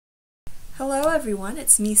Hello everyone,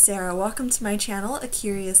 it's me Sarah. Welcome to my channel, A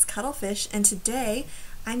Curious Cuttlefish, and today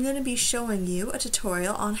I'm going to be showing you a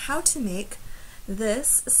tutorial on how to make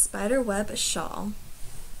this spider web shawl.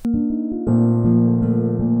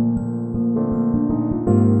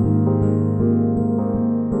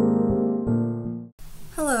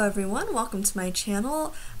 Hello everyone, welcome to my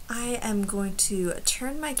channel. I am going to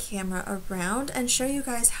turn my camera around and show you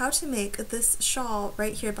guys how to make this shawl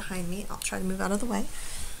right here behind me. I'll try to move out of the way.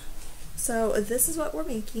 So this is what we're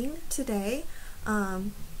making today.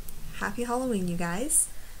 Happy Halloween, you guys.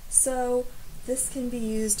 So this can be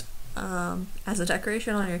used as a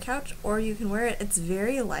decoration on your couch, or you can wear it. It's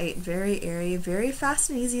very light, very airy, very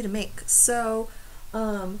fast and easy to make. So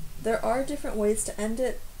there are different ways to end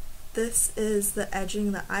it. This is the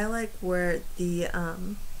edging that I like, where the I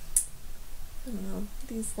don't know,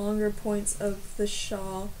 these longer points of the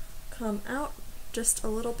shawl come out just a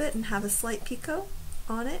little bit and have a slight picot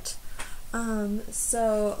on it.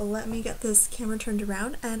 So let me get this camera turned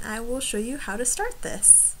around and I will show you how to start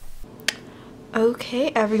this.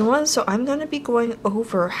 Okay everyone, so I'm going to be going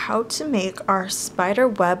over how to make our spider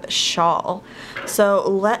web shawl. So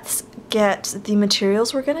let's get the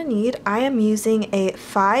materials we're going to need. I am using a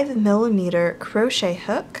 5mm crochet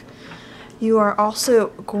hook. You are also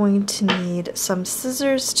going to need some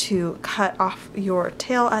scissors to cut off your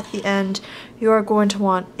tail at the end. You are going to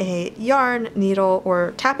want a yarn needle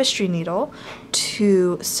or tapestry needle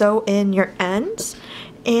to sew in your ends,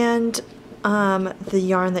 and the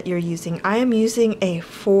yarn that you're using. I am using a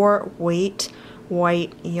 4-weight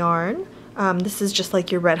white yarn. This is just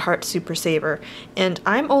like your Red Heart Super Saver, and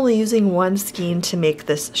I'm only using one skein to make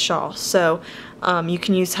this shawl, so you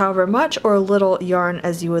can use however much or little yarn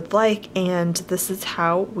as you would like, and this is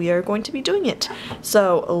how we are going to be doing it.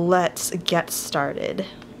 So let's get started.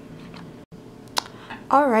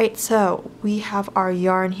 Alright, so we have our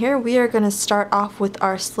yarn here. We are going to start off with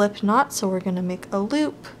our slip knot, so we're going to make a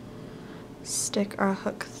loop, stick our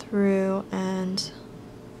hook through, and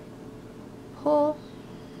pull.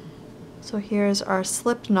 So here's our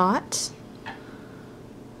slip knot.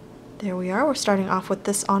 There we are. We're starting off with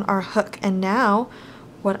this on our hook, and now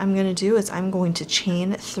what I'm going to do is I'm going to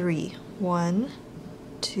chain 3. 1,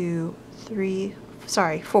 2, 3,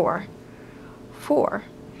 sorry, 4.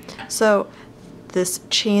 So this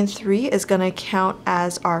chain 3 is going to count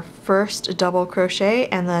as our first double crochet,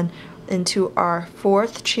 and then into our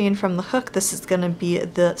 4th chain from the hook, this is going to be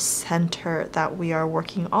the center that we are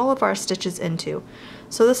working all of our stitches into.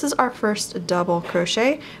 So this is our first double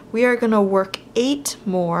crochet. We are going to work 8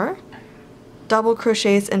 more double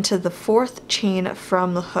crochets into the 4th chain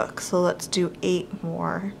from the hook. So let's do 8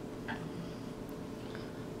 more.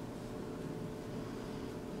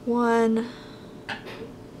 1,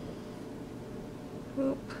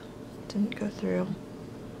 oop, didn't go through.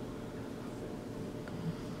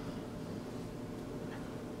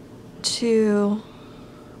 2,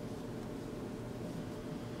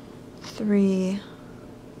 3,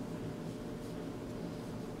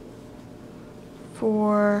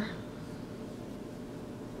 4,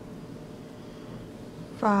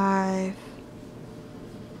 5,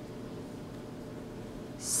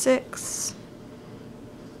 6,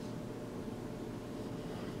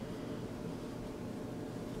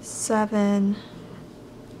 7,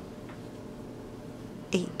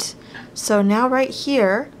 8. So now right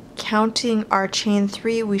here, counting our chain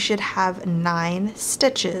 3, we should have 9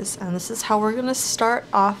 stitches, and this is how we're going to start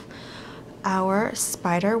off our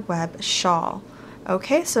spider web shawl.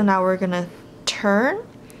 Okay, so now we're going to turn.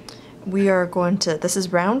 We are going to, this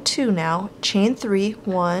is round 2 now, chain 3,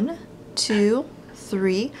 1, 2,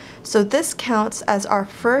 3. So this counts as our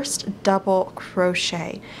first double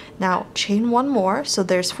crochet. Now chain 1 more, so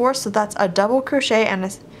there's 4, so that's a double crochet and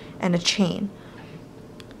a chain.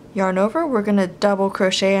 Yarn over, we're going to double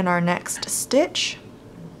crochet in our next stitch.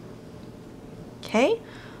 Okay,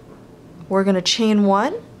 we're going to chain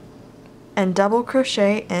 1 and double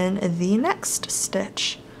crochet in the next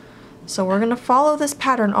stitch. So we're going to follow this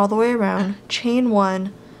pattern all the way around. Chain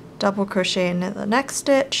 1, double crochet in the next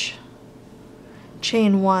stitch,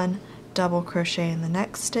 chain 1, double crochet in the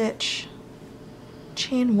next stitch,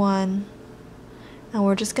 chain 1, and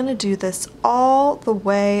we're just going to do this all the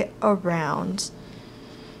way around.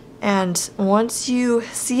 And once you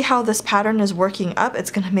see how this pattern is working up,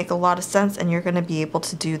 it's going to make a lot of sense, and you're going to be able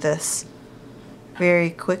to do this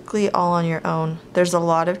very quickly all on your own. There's a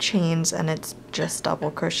lot of chains and it's just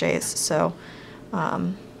double crochets, so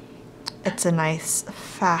it's a nice,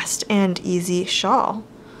 fast and easy shawl.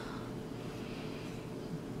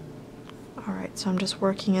 Alright, so I'm just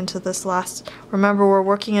working into this last, remember we're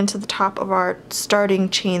working into the top of our starting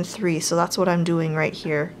chain 3, so that's what I'm doing right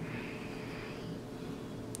here.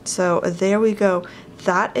 So there we go.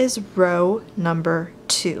 That is row number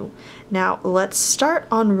 2. Now let's start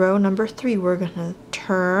on row number 3. We're going to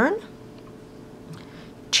turn,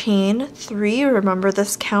 chain 3. Remember,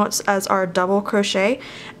 this counts as our double crochet.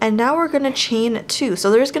 And now we're going to chain 2.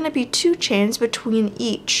 So there's going to be 2 chains between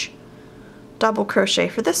each double crochet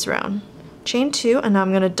for this round. Chain 2, and now I'm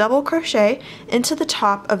going to double crochet into the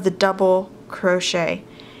top of the double crochet.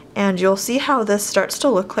 And you'll see how this starts to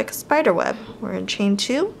look like a spider web. We're in chain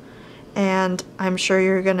 2, and I'm sure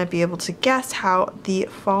you're going to be able to guess how the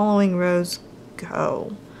following rows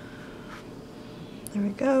go. There we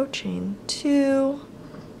go, chain 2,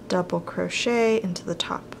 double crochet into the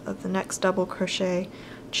top of the next double crochet,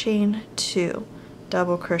 chain 2,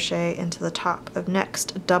 double crochet into the top of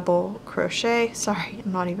next double crochet. Sorry,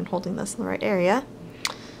 I'm not even holding this in the right area.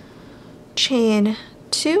 Chain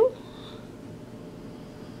 2.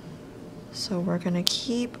 So we're going to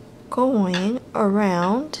keep going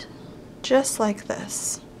around just like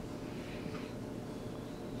this.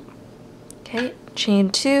 Okay, chain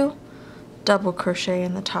 2, double crochet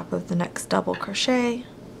in the top of the next double crochet,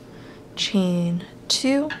 chain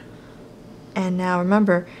 2, and now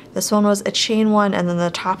remember, this one was a chain 1, and then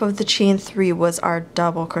the top of the chain 3 was our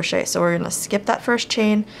double crochet. So we're going to skip that first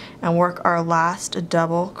chain and work our last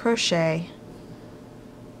double crochet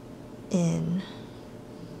in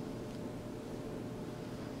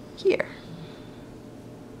here.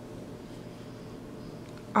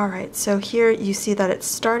 Alright, so here you see that it's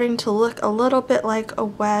starting to look a little bit like a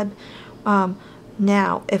web.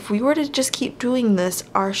 Now, if we were to just keep doing this,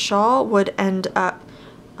 our shawl would end up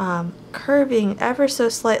curving ever so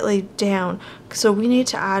slightly down. So we need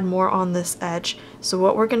to add more on this edge. So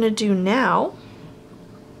what we're going to do now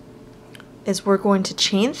is we're going to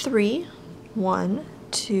chain 3, 1,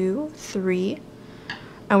 2, 3,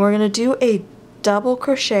 and we're going to do a double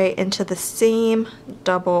crochet into the same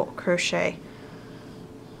double crochet,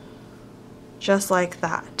 just like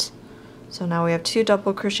that. So now we have 2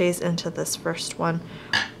 double crochets into this first one.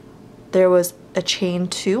 There was a chain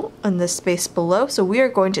 2 in this space below, so we are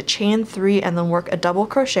going to chain 3 and then work a double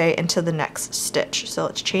crochet into the next stitch. So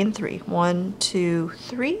let's chain 3, 1, 2,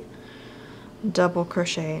 3, double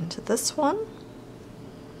crochet into this one.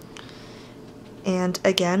 And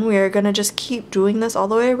again, we are going to just keep doing this all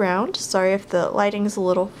the way around. Sorry if the lighting is a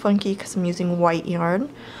little funky because I'm using white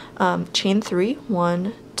yarn. Chain 3,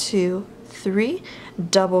 1, 2, 3,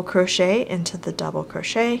 double crochet into the double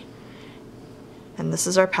crochet. And this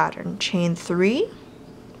is our pattern. Chain 3,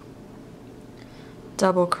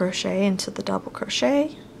 double crochet into the double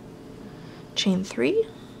crochet, chain 3,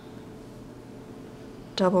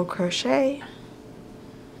 double crochet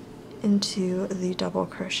into the double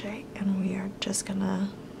crochet, and we are just gonna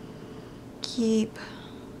keep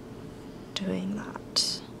doing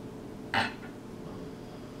that.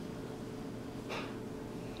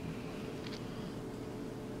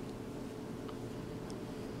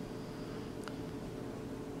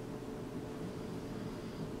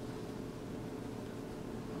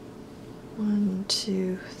 One,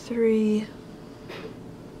 2, 3,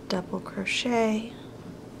 double crochet,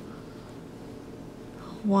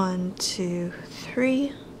 1, 2,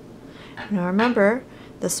 3. Now remember,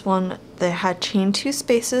 this one, they had chain 2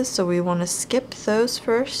 spaces, so we want to skip those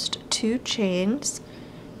first 2 chains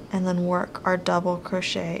and then work our double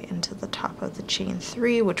crochet into the top of the chain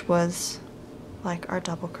 3, which was like our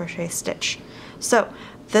double crochet stitch. So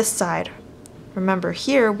this side, remember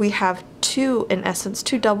here we have in essence,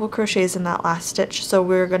 2 double crochets in that last stitch, so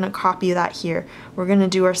we're going to copy that here. We're going to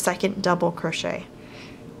do our second double crochet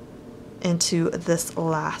into this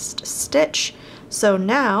last stitch. So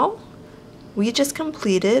now we just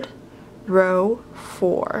completed row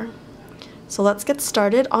 4. So let's get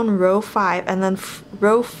started on row 5, and then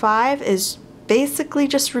row 5 is basically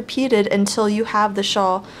just repeated until you have the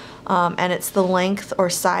shawl and it's the length or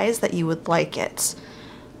size that you would like it.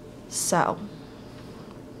 So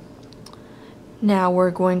now we're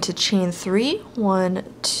going to chain 3, 1,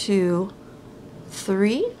 2,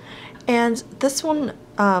 3, and this one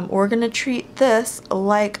we're going to treat this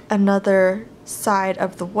like another side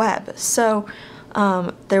of the web. So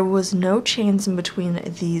there was no chains in between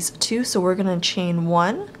these 2, so we're going to chain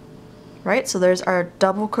 1, right? So there's our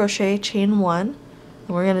double crochet, chain 1, and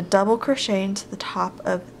we're going to double crochet into the top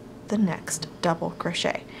of the next double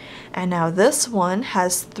crochet. And now this one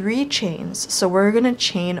has 3 chains, so we're going to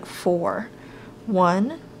chain 4.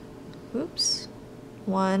 1,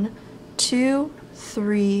 2,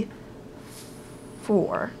 3,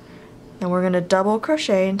 4, and we're going to double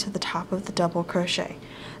crochet into the top of the double crochet.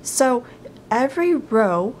 So every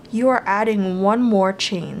row you are adding 1 more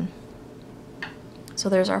chain. So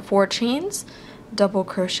there's our 4 chains, double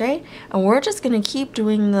crochet, and we're just going to keep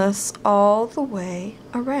doing this all the way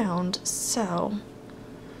around. So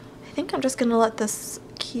I think I'm just going to let this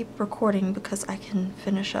keep recording because I can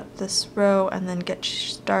finish up this row and then get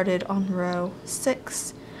started on row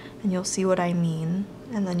 6, and you'll see what I mean,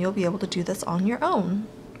 and then you'll be able to do this on your own.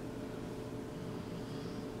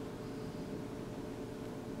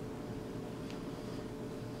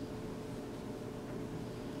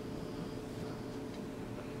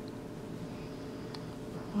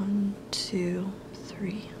 One, 2,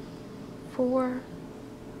 3, 4.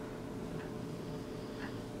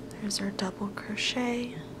 There's our double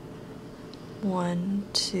crochet. 1,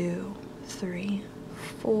 2, 3,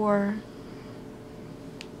 4.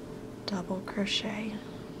 Double crochet.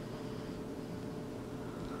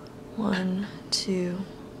 1, 2,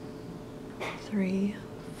 3,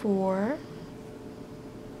 4.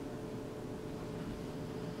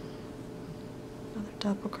 Another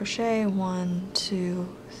double crochet. 1,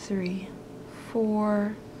 2, 3,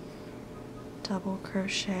 4. Double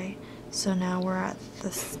crochet. So now we're at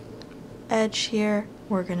this edge here.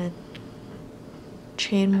 We're gonna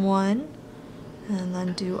chain 1 and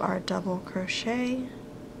then do our double crochet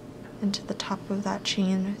into the top of that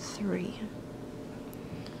chain 3.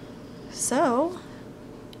 So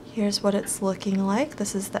here's what it's looking like.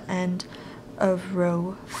 This is the end of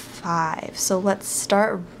row 5. So let's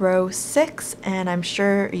start row 6, and I'm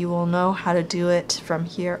sure you will know how to do it from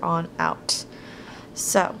here on out.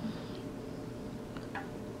 So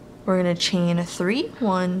we're going to chain 3,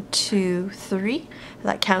 1, 2, 3.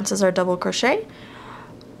 That counts as our double crochet.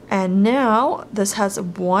 And now this has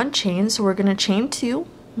 1 chain, so we're going to chain 2,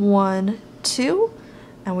 1, 2,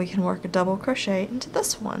 and we can work a double crochet into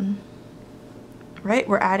this one. Right?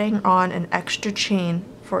 We're adding on an extra chain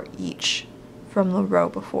for each from the row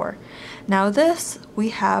before. Now this, we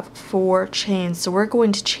have 4 chains, so we're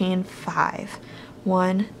going to chain 5.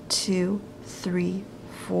 1, 2, 3,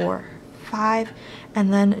 4, 5,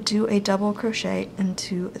 and then do a double crochet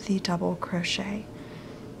into the double crochet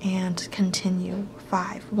and continue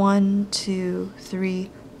 5. 1, 2, 3,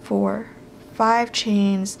 4, 5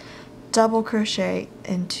 chains, double crochet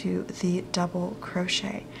into the double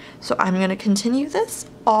crochet. So I'm going to continue this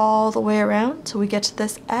all the way around till we get to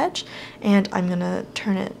this edge, and I'm going to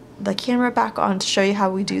turn the camera back on to show you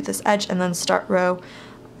how we do this edge and then start row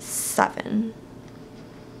 7.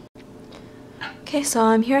 Okay, so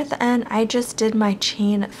I'm here at the end. I just did my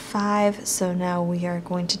chain 5, so now we are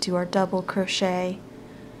going to do our double crochet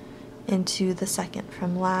into the second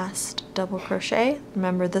from last double crochet.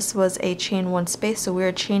 Remember, this was a chain 1 space, so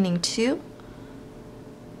we're chaining 2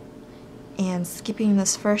 and skipping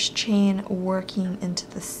this first chain, working into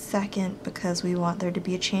the second because we want there to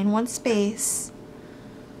be a chain 1 space.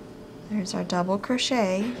 There's our double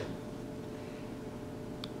crochet.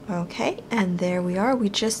 Okay, and there we are. We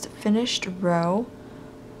just finished row,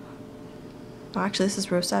 actually this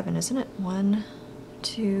is row 7, isn't it? 1,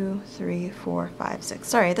 2, 3, 4, 5, 6.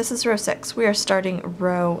 Sorry, this is row 6. We are starting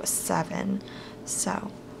row 7.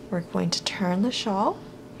 So we're going to turn the shawl,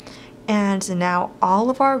 and now all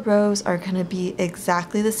of our rows are going to be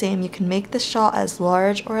exactly the same. You can make the shawl as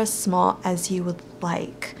large or as small as you would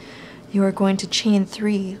like. You are going to chain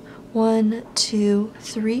 3. 1, 2,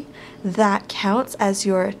 3. That counts as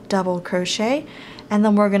your double crochet, and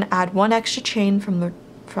then we're going to add 1 extra chain from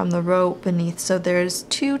the row beneath. So there's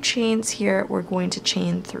 2 chains here. We're going to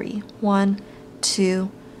chain 3. 1,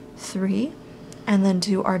 2, 3, and then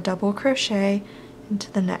do our double crochet into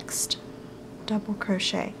the next double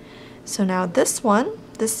crochet. So now this one,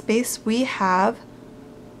 this space, we have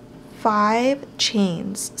 5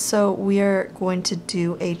 chains, so we are going to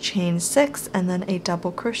do a chain 6 and then a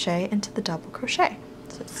double crochet into the double crochet.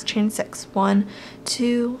 So it's chain 6. 1,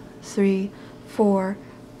 2, 3, 4,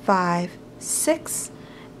 5, 6,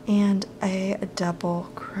 and a double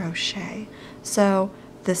crochet. So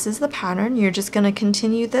this is the pattern. You're just going to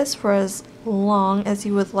continue this for as long as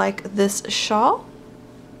you would like this shawl,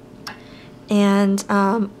 and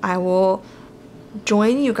I will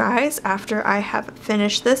join you guys after I have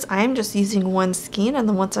finished this. I am just using 1 skein, and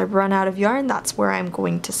then once I run out of yarn, that's where I'm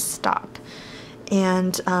going to stop.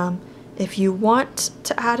 And if you want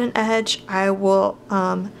to add an edge, I will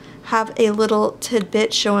have a little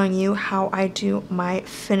tidbit showing you how I do my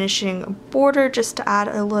finishing border, just to add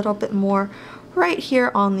a little bit more right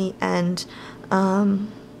here on the end,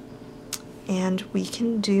 and we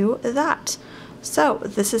can do that. So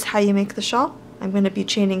this is how you make the shawl. I'm going to be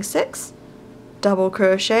chaining 6, double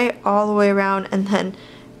crochet all the way around, and then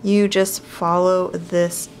you just follow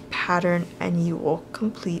this pattern and you will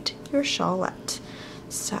complete your shawlette.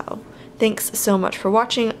 So thanks so much for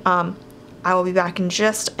watching. I will be back in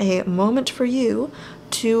just a moment for you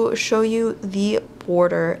to show you the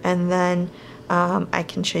border, and then I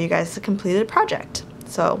can show you guys the completed project.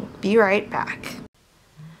 So be right back.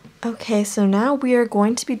 Okay, so now we are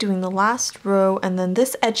going to be doing the last row, and then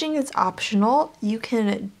this edging is optional. You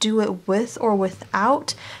can do it with or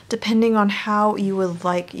without, depending on how you would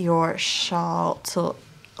like your shawl to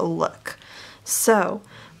look. So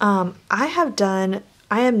I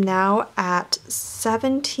am now at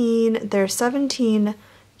 17, there's 17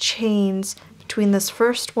 chains between this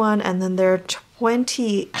first one, and then there are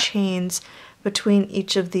 20 chains between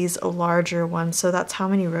each of these larger ones. So that's how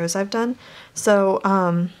many rows I've done. So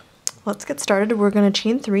let's get started. We're going to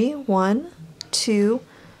chain 3. 1, 2,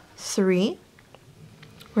 3.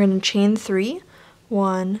 We're going to chain 3.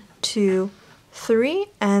 1, 2, 3.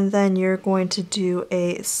 And then you're going to do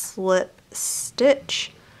a slip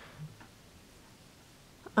stitch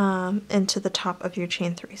into the top of your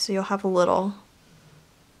chain 3. So you'll have a little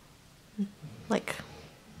like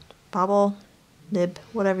bobble, nib,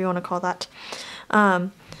 whatever you want to call that.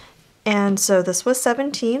 And so this was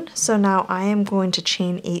 17, so now I am going to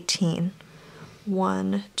chain 18.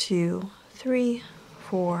 1, 2, 3,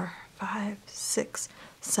 4, 5, 6,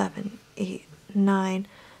 7, 8, 9,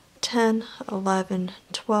 10, 11,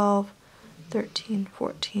 12, 13,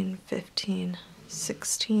 14, 15,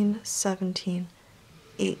 16, 17,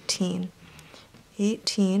 18.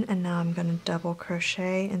 18, and now I'm going to double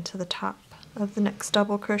crochet into the top of the next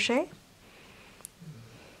double crochet.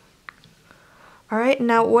 Alright,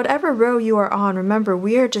 now whatever row you are on, remember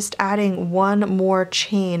we are just adding one more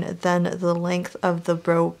chain than the length of the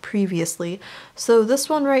row previously. So this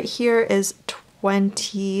one right here is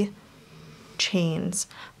 20 chains.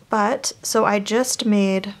 But, so I just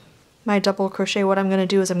made my double crochet. What I'm going to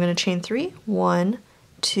do is I'm going to chain 3. 1,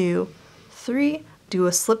 2, 3. Do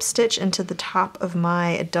a slip stitch into the top of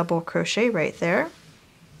my double crochet right there.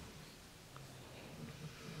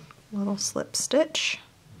 Little slip stitch.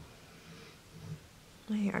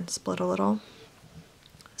 My yarn split a little.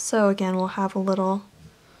 So again, we'll have a little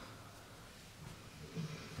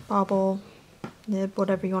bobble, nib,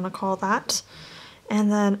 whatever you want to call that.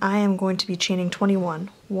 And then I am going to be chaining 21.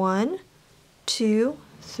 1, 2,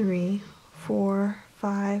 3, 4,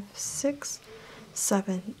 5, 6,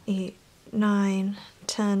 7, 8, 9,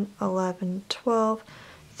 10, 11, 12,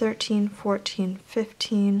 13, 14,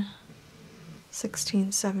 15,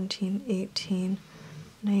 16, 17, 18,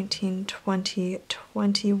 19, 20,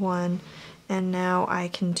 21, and now I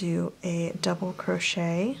can do a double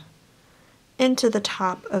crochet into the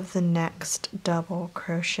top of the next double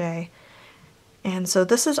crochet. And so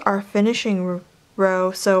this is our finishing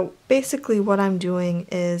row. So basically what I'm doing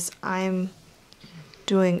is I'm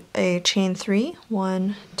doing a chain 3,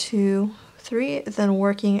 1, 2, 3, then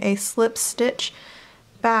working a slip stitch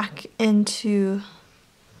back into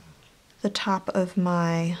the top of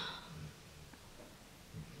my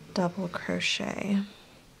double crochet,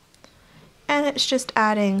 and it's just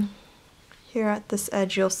adding here at this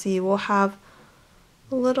edge. You'll see we'll have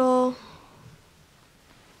a little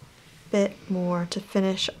bit more to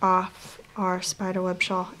finish off our spiderweb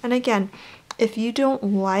shawl. And again, if you don't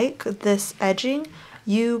like this edging,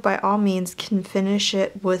 you by all means can finish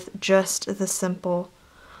it with just the simple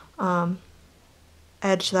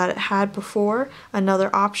edge that it had before.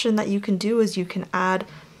 Another option that you can do is you can add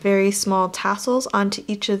very small tassels onto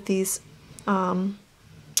each of these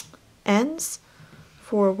ends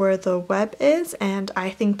for where the web is, and I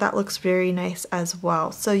think that looks very nice as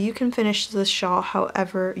well. So you can finish the shawl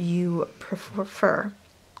however you prefer.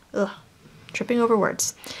 Ugh, tripping over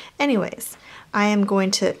words. Anyways, I am going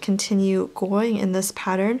to continue going in this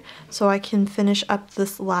pattern so I can finish up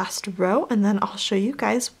this last row, and then I'll show you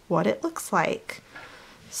guys what it looks like.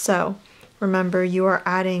 So remember, you are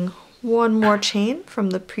adding one more chain from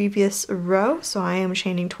the previous row, so I am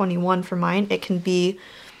chaining 21 for mine. It can be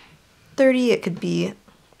 30, it could be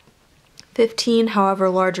 15, however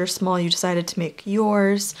large or small you decided to make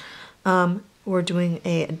yours. We're doing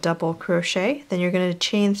a double crochet, then you're going to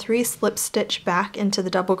chain 3, slip stitch back into the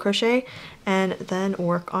double crochet, and then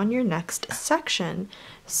work on your next section.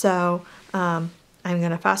 So I'm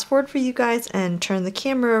going to fast forward for you guys and turn the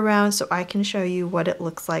camera around so I can show you what it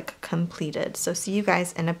looks like completed. So see you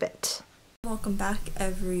guys in a bit. Welcome back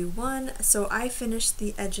everyone. So I finished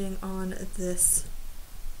the edging on this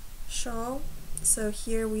shawl. So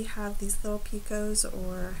here we have these little picots,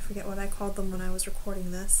 or I forget what I called them when I was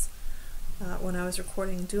recording this,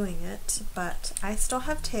 doing it, but I still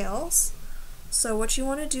have tails. So what you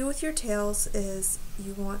want to do with your tails is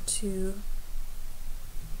you want to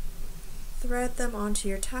thread them onto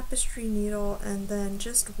your tapestry needle and then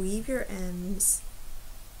just weave your ends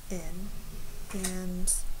in.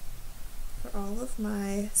 And for all of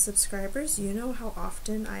my subscribers, you know how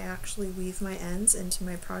often I actually weave my ends into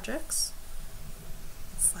my projects.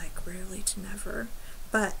 It's like rarely to never.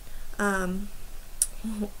 But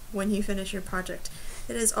when you finish your project,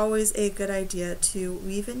 it is always a good idea to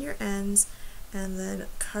weave in your ends and then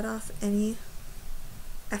cut off any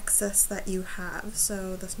excess that you have.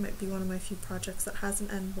 So this might be one of my few projects that has an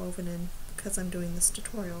end woven in because I'm doing this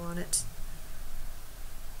tutorial on it.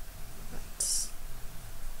 But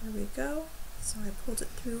there we go. So I pulled it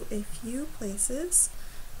through a few places.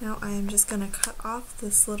 Now I am just going to cut off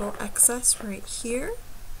this little excess right here.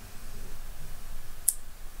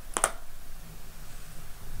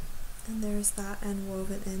 And there's that end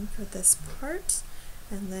woven in for this part.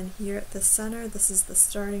 And then here at the center, this is the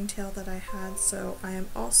starting tail that I had, so I am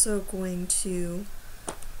also going to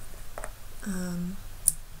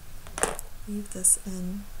weave this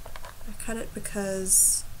in. I cut it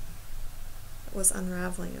because it was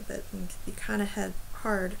unraveling a bit, and it can be kind of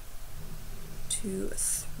hard to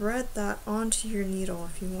thread that onto your needle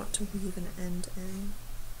if you want to weave an end in.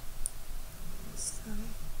 So I'm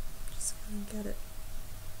just going to get it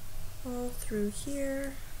all through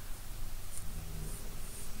here.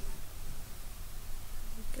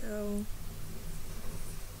 Go.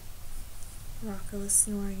 Rocco is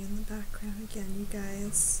snoring in the background again, you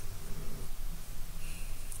guys.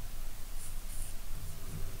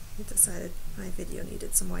 I decided my video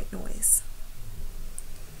needed some white noise.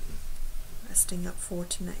 Resting up for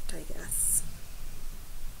tonight, I guess.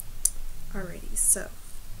 Alrighty, so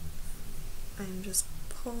I'm just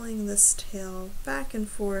pulling this tail back and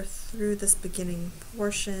forth through this beginning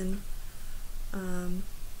portion.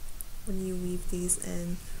 When you weave these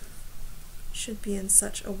in, it should be in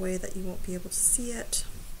such a way that you won't be able to see it.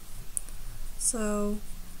 So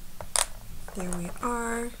there we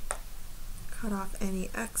are. Cut off any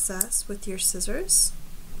excess with your scissors.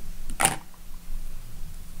 And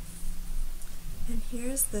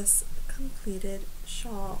here's this completed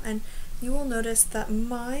shawl. And you will notice that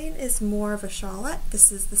mine is more of a shawlette.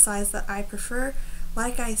 This is the size that I prefer.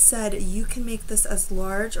 Like I said, you can make this as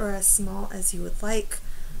large or as small as you would like.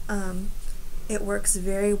 It works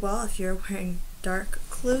very well if you're wearing dark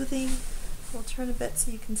clothing. We'll turn a bit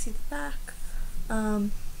so you can see the back.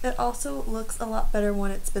 It also looks a lot better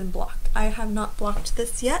when it's been blocked. I have not blocked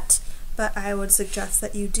this yet, but I would suggest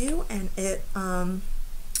that you do, and it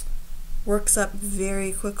works up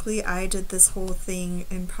very quickly. I did this whole thing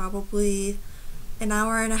in probably an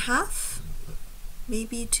hour and a half,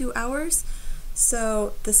 maybe 2 hours.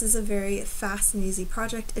 So this is a very fast and easy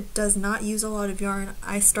project. It does not use a lot of yarn.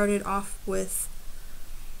 I started off with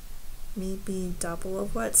maybe double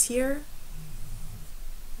of what's here,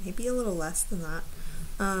 maybe a little less than that.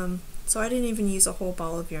 So I didn't even use a whole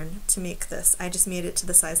ball of yarn to make this. I just made it to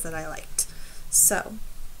the size that I liked. So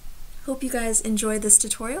hope you guys enjoyed this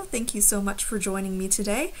tutorial. Thank you so much for joining me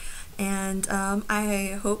today, and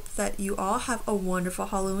I hope that you all have a wonderful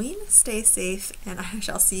Halloween. Stay safe, and I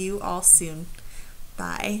shall see you all soon.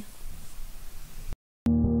 Bye.